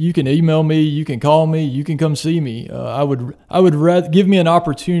 you can email me, you can call me, you can come see me. I would rather give me an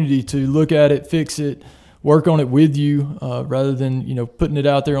opportunity to look at it, fix it, work on it with you, rather than putting it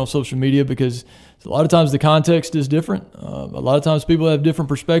out there on social media, because a lot of times the context is different. A lot of times people have different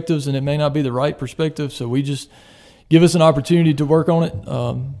perspectives, and it may not be the right perspective. So we just give us an opportunity to work on it.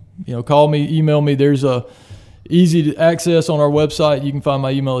 Call me, email me. There's a easy to access on our website. You can find my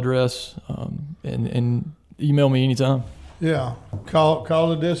email address and email me anytime. Yeah, call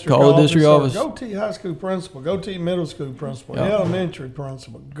the district. Call the district office. Go to your high school principal. Go to your middle school principal. Your elementary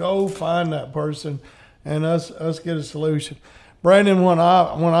principal. Go find that person, and us get a solution. Brandon, when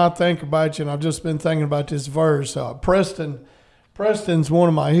I think about you, and I've just been thinking about this verse, Preston Preston's one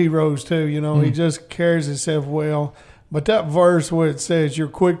of my heroes too. You know, he just carries himself well. But that verse where it says you're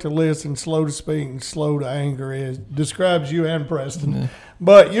quick to listen, slow to speak, and slow to anger describes you and Preston. Mm-hmm.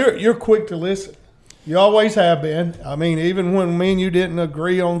 But you're quick to listen. You always have been. I mean, even when me and you didn't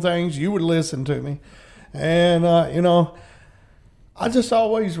agree on things, you would listen to me. And, you know, I just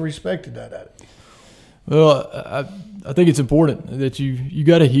always respected that attitude. Well, I think it's important that you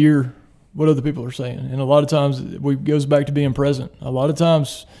got to hear what other people are saying. And a lot of times it goes back to being present. A lot of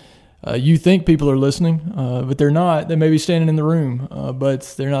times you think people are listening, but they're not. They may be standing in the room, but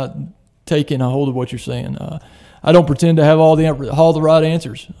they're not taking a hold of what you're saying. I don't pretend to have all the right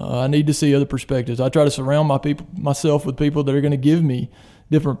answers. I need to see other perspectives. I try to surround myself with people that are going to give me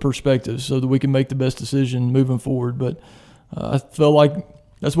different perspectives so that we can make the best decision moving forward. But I felt like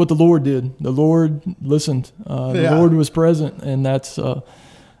that's what the Lord did. The Lord listened. The Lord was present, and that's.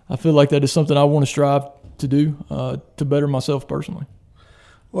 I feel like that is something I want to strive to do to better myself personally.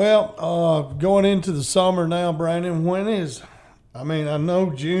 Well, going into the summer now, Brandon, I know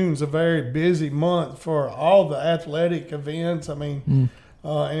June's a very busy month for all the athletic events, and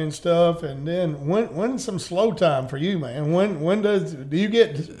stuff. And then when's some slow time for you, man? When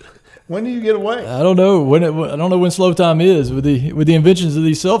do you get away? I don't know. I don't know when slow time is with the inventions of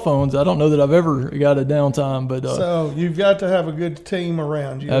these cell phones. I don't know that I've ever got a downtime. But so you've got to have a good team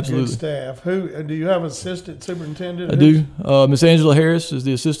around you, absolutely. A good staff. Who do you have? Assistant superintendent? I do. Miss Angela Harris is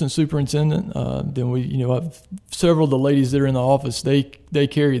the assistant superintendent. Then we, have several of the ladies that are in the office. They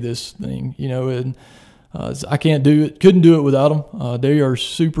carry this thing, and. I can't do it. Couldn't do it without them. They are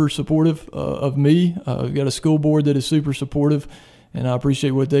super supportive of me. We've got a school board that is super supportive, and I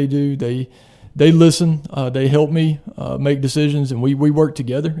appreciate what they do. They listen. They help me make decisions, and we work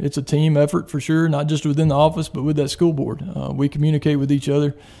together. It's a team effort for sure, not just within the office, but with that school board. We communicate with each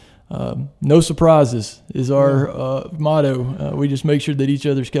other. No surprises is our motto. We just make sure that each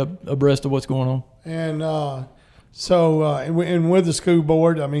other's kept abreast of what's going on. And So, and with the school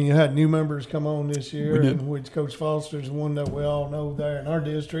board, you had new members come on this year, and which Coach Foster's one that we all know there in our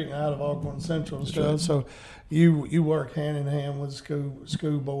district and out of Alcorn Central and stuff. Right. So, you work hand in hand with the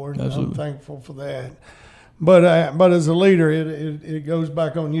school board, and I'm thankful for that. But as a leader, it goes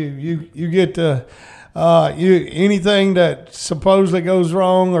back on you. You get to anything that supposedly goes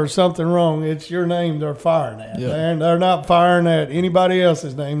wrong or something wrong, it's your name they're firing at. Yeah. And they're not firing at anybody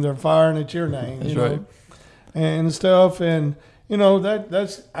else's name; they're firing at your name. That's right. And stuff, and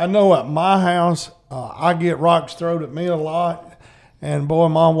that's I know at my house I get rocks thrown at me a lot, and boy,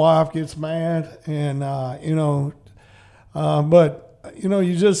 my wife gets mad, and but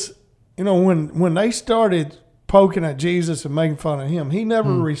you just when they started poking at Jesus and making fun of him, he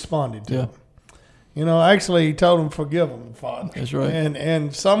never responded to them. Actually he told them forgive them, Father. That's right.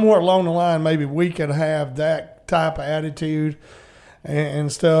 And somewhere along the line, maybe we could have that type of attitude.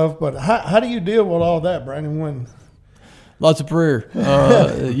 And stuff, but how do you deal with all that, Brandon? Lots of prayer.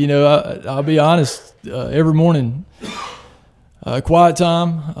 I'll be honest. Every morning, quiet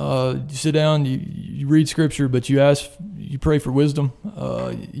time. You sit down, you read scripture, but you pray for wisdom.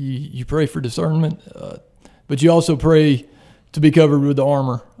 You pray for discernment, but you also pray to be covered with the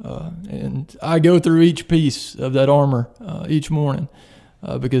armor. And I go through each piece of that armor each morning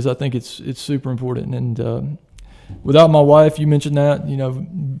because I think it's super important. And without my wife, you mentioned that,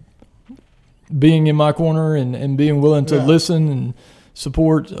 being in my corner and being willing to listen and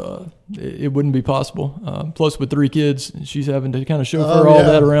support, it wouldn't be possible. Plus, with 3 kids, she's having to kind of chauffeur all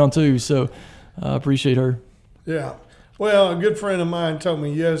that around too. So I appreciate her. Yeah. Well, a good friend of mine told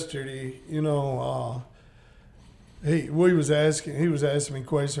me yesterday, he was asking me a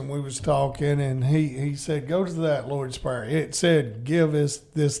question. We was talking, and he said, go to that Lord's Prayer. It said, give us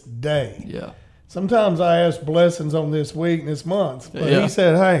this day. Yeah. Sometimes I ask blessings on this week and this month, but he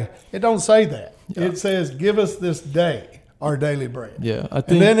said, hey, it don't say that. Yeah. It says, give us this day our daily bread. Yeah, I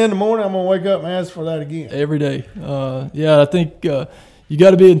think, and then in the morning, I'm going to wake up and ask for that again. Every day. I think you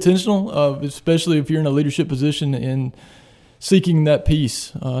got to be intentional, especially if you're in a leadership position in seeking that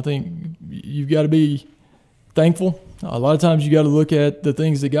peace. I think you've got to be thankful. A lot of times you got to look at the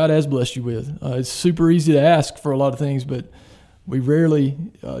things that God has blessed you with. It's super easy to ask for a lot of things, but we rarely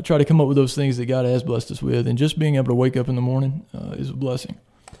try to come up with those things that God has blessed us with, and just being able to wake up in the morning is a blessing.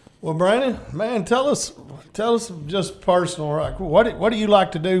 Well, Brandon, man, tell us just personal. Like, what do you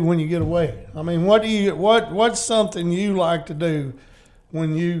like to do when you get away? What's something you like to do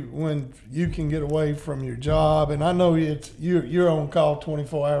when you can get away from your job? And I know you're on call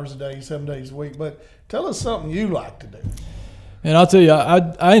 24 hours a day, 7 days a week, but tell us something you like to do. And I'll tell you,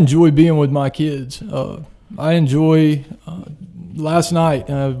 I enjoy being with my kids. I enjoy. Last night,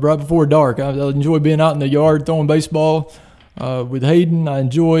 right before dark, I enjoy being out in the yard throwing baseball. With Hayden, I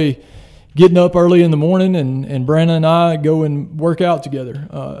enjoy getting up early in the morning, and Brandon and I go and work out together.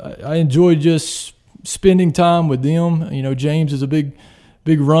 I enjoy just spending time with them. James is a big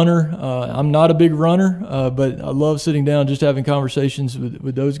runner. I'm not a big runner, but I love sitting down, just having conversations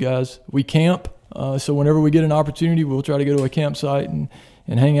with those guys. We camp, so whenever we get an opportunity, we'll try to go to a campsite and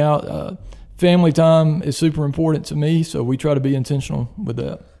hang out. Family time is super important to me, so we try to be intentional with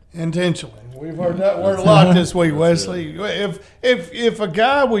that. Intentionally. We've heard that word a lot this week, Wesley. If a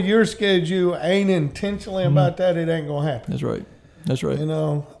guy with your schedule ain't intentionally about that, it ain't gonna happen. That's right.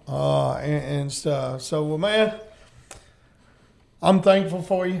 And stuff. So, well, man, I'm thankful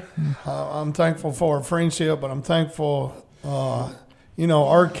for you. I'm thankful for our friendship, but I'm thankful.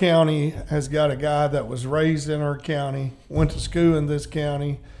 Our county has got a guy that was raised in our county, went to school in this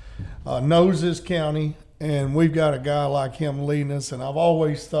county, knows this county, and we've got a guy like him leading us. And I've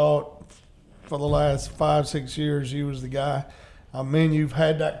always thought, for the last 5-6 years, you was the guy. I mean, you've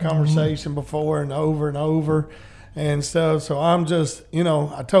had that conversation before and over and stuff. So I'm just,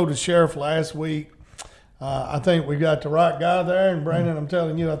 I told the sheriff last week, I think we got the right guy there. And Brandon, I'm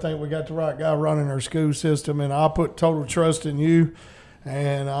telling you, I think we got the right guy running our school system. And I put total trust in you.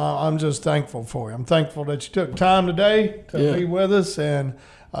 And I'm just thankful for you. I'm thankful that you took time today to be with us. And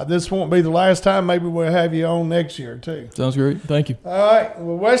this won't be the last time. Maybe we'll have you on next year, too. Sounds great. Thank you. All right.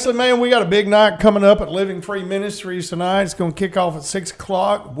 Well, Wesley, man, we got a big night coming up at Living Free Ministries tonight. It's going to kick off at 6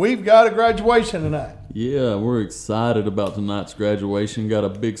 o'clock. We've got a graduation tonight. Yeah, we're excited about tonight's graduation. Got a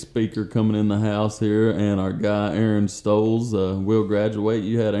big speaker coming in the house here, and our guy, Aaron Stoles, will graduate.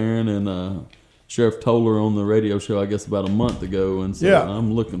 You had Aaron and Sheriff Toller on the radio show, I guess, about a month ago. And so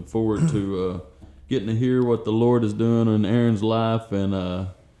I'm looking forward to getting to hear what the Lord is doing in Aaron's life and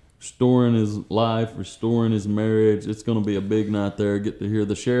restoring his life, restoring his marriage. It's going to be a big night there. Get to hear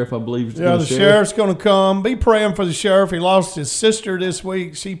the sheriff, I believe. The sheriff's going to come. Be praying for the sheriff. He lost his sister this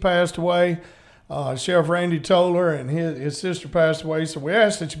week. She passed away. Sheriff Randy Toller and his sister passed away. So we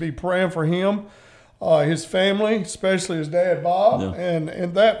ask that you be praying for him, his family, especially his dad, Bob,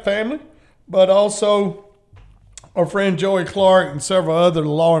 and that family. But also our friend Joey Clark and several other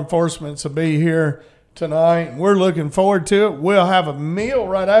law enforcement will be here tonight. We're looking forward to it. We'll have a meal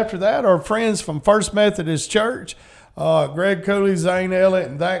right after that. Our friends from First Methodist Church, Greg Cooley, Zane Elliott,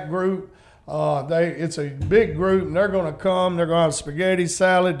 and that group, it's a big group, and they're going to come. They're going to have spaghetti,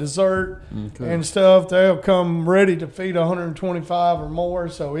 salad, dessert, and stuff. They'll come ready to feed 125 or more.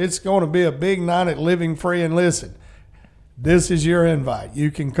 So it's going to be a big night at Living Free. And listen, this is your invite. You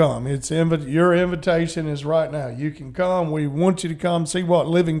can come. Your invitation is right now. You can come. We want you to come see what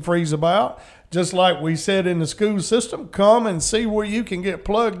Living Free is about. Just like we said in the school system, come and see where you can get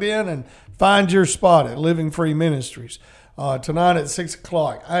plugged in and find your spot at Living Free Ministries tonight at 6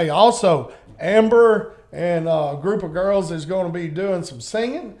 o'clock. Hey, also, Amber and a group of girls is going to be doing some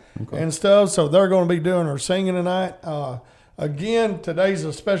singing and stuff, so they're going to be doing her singing tonight. Again, today's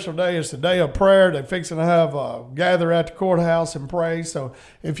a special day. It's the day of prayer. They're fixing to have gather at the courthouse and pray. So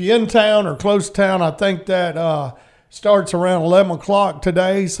if you're in town or close to town, I think that starts around 11 o'clock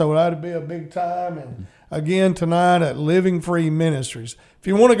today, so that'll be a big time. And again, tonight at Living Free Ministries. If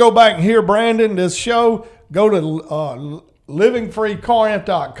you want to go back and hear Brandon, this show, go to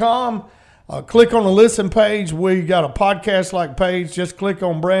livingfreecorinth.com. Click on the listen page. We got a podcast-like page. Just click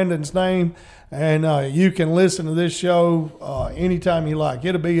on Brandon's name, and you can listen to this show anytime you like.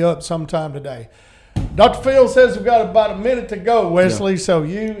 It'll be up sometime today. Dr. Phil says we've got about a minute to go, Wesley, so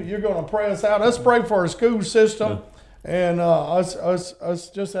you're going to pray us out. Let's pray for our school system, and us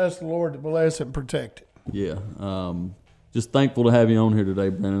just ask the Lord to bless and protect it. Yeah. Just thankful to have you on here today,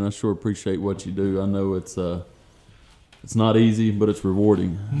 Brandon. I sure appreciate what you do. I know it's not easy, but it's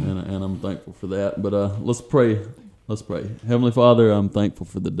rewarding, and I'm thankful for that. But let's pray. Let's pray. Heavenly Father, I'm thankful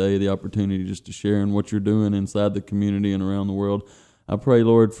for the day, the opportunity just to share in what you're doing inside the community and around the world. I pray,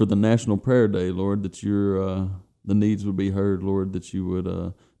 Lord, for the National Prayer Day, Lord, that the needs would be heard, Lord, that you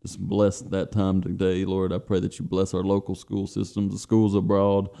would just bless that time today, Lord. I pray that you bless our local school systems, the schools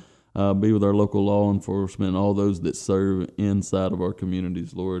abroad, be with our local law enforcement, and all those that serve inside of our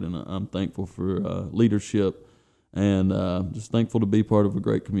communities, Lord. And I'm thankful for leadership and just thankful to be part of a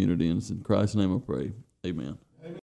great community. And it's in Christ's name I pray. Amen.